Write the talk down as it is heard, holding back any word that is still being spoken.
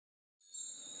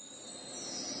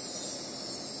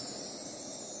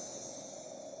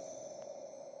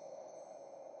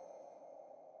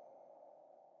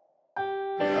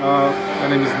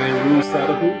name is Nehru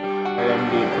Sadahu. I am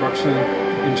the production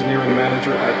engineering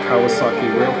manager at Kawasaki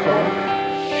Rail Car.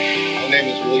 My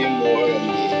name is William Moore. I'm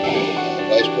the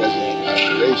Vice President of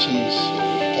Operations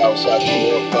at Kawasaki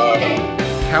Rail Car.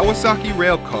 Kawasaki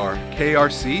Rail Car,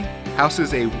 KRC,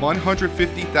 houses a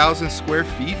 150,000 square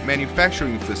feet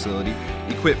manufacturing facility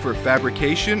equipped for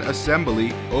fabrication,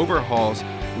 assembly, overhauls,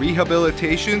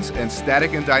 rehabilitations, and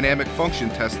static and dynamic function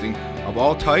testing of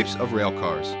all types of rail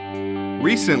cars.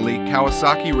 Recently,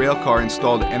 Kawasaki Rail Car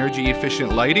installed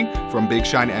energy-efficient lighting from Big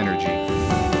Shine Energy.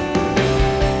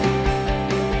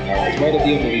 Now, it was right at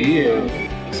the end of the year,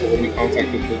 so when we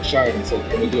contacted Big Shine and said,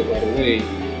 can we do it right away?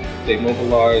 They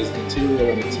mobilized the material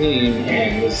and the team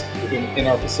and was in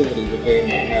our facility within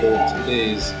a matter of 2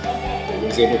 days. And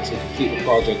was able to complete the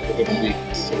project within a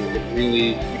week. So it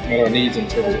really met our needs in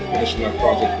terms of finishing that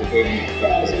project within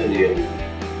that fiscal year.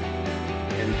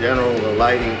 In general, the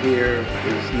lighting here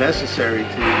is necessary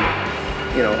to,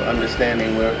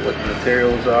 understanding what the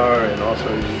materials are, and also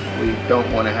we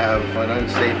don't want to have an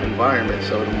unsafe environment.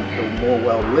 So the more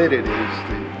well lit it is,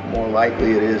 the more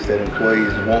likely it is that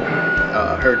employees won't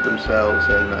hurt themselves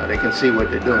and they can see what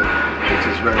they're doing, which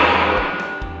is very important.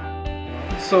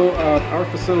 So our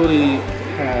facility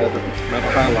had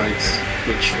metal highlights,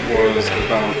 which was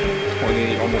about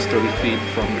 20, almost 30 feet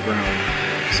from the ground.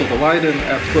 So the lighting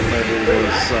at foot level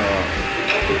was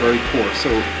very poor. So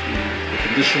the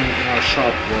condition in our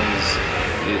shop was,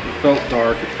 it felt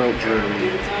dark, it felt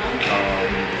dreary,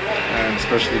 and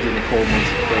especially during the cold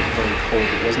months, it felt very cold.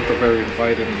 It wasn't a very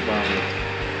inviting environment.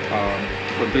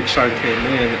 When Big Shine came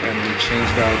in and we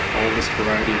changed out all this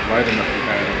variety of lighting that we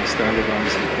had and we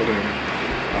standardized and put in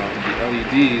the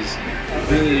LEDs,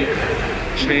 really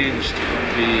changed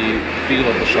the feel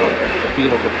of the shop, the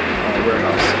feel of the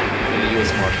warehouse in the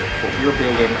U.S. market. What we're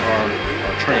building are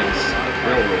trains,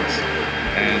 railroads,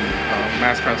 and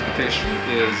mass transportation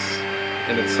is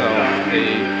in itself a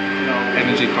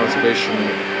energy conservation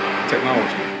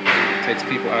technology. It takes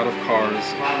people out of cars,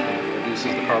 it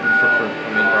reduces the carbon footprint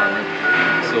on the environment.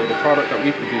 So the product that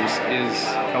we produce is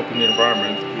helping the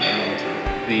environment, and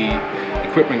the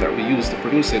equipment that we use to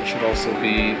produce it should also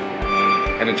be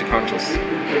energy conscious.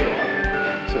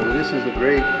 So this is a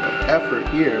great effort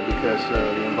here because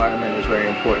the environment is very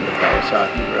important to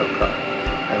Kawasaki Rail Car,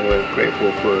 and we're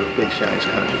grateful for Big Shine's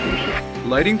contribution.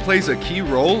 Lighting plays a key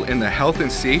role in the health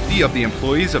and safety of the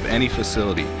employees of any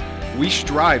facility. We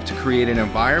strive to create an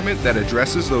environment that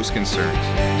addresses those concerns.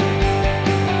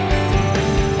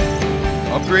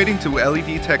 Upgrading to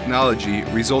LED technology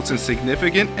results in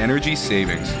significant energy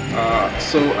savings.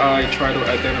 So I try to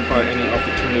identify any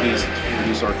opportunities to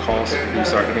reduce our costs,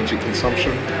 reduce our energy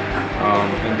consumption,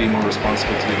 and be more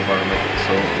responsible to the environment.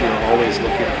 So we're always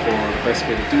looking for the best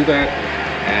way to do that.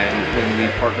 And when we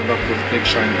partnered up with Big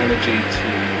Shine Energy to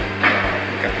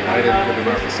look at the lighting within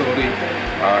our facility,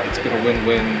 it's been a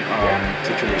win-win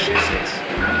situation since.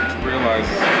 To realize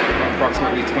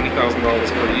approximately $20,000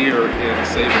 per year in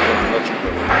savings on electric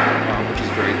bill, which is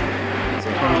great. It's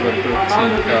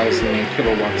 113,000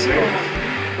 kilowatts of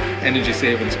energy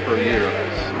savings per year.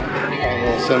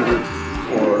 Final assembly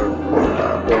for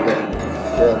building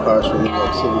rail cars for New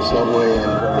York City Subway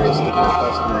and various different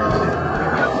customers.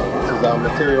 This is our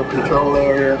material control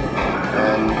area,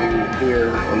 and we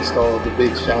here installed the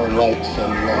Big Shine lights,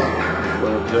 and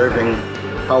we're observing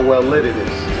how well lit it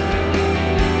is.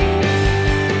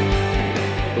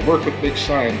 The work with Big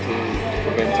Shine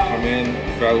for them to come in,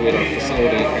 evaluate our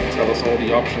facility, and tell us all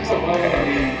the options that we have.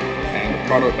 And the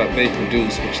product that they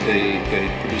produce, which they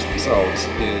produce themselves,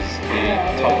 is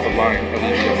a top-of-the-line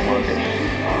LED on the market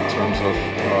in terms of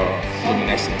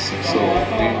luminescence. So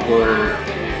we were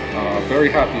very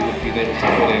happy with being able to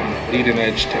put in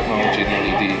leading-edge technology in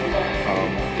LED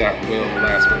that will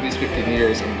last for at least 15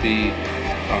 years and be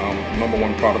the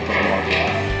 #1 product on the market.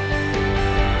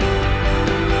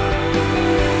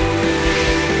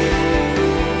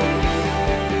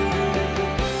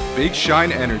 Big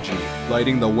Shine Energy,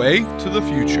 lighting the way to the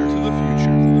future.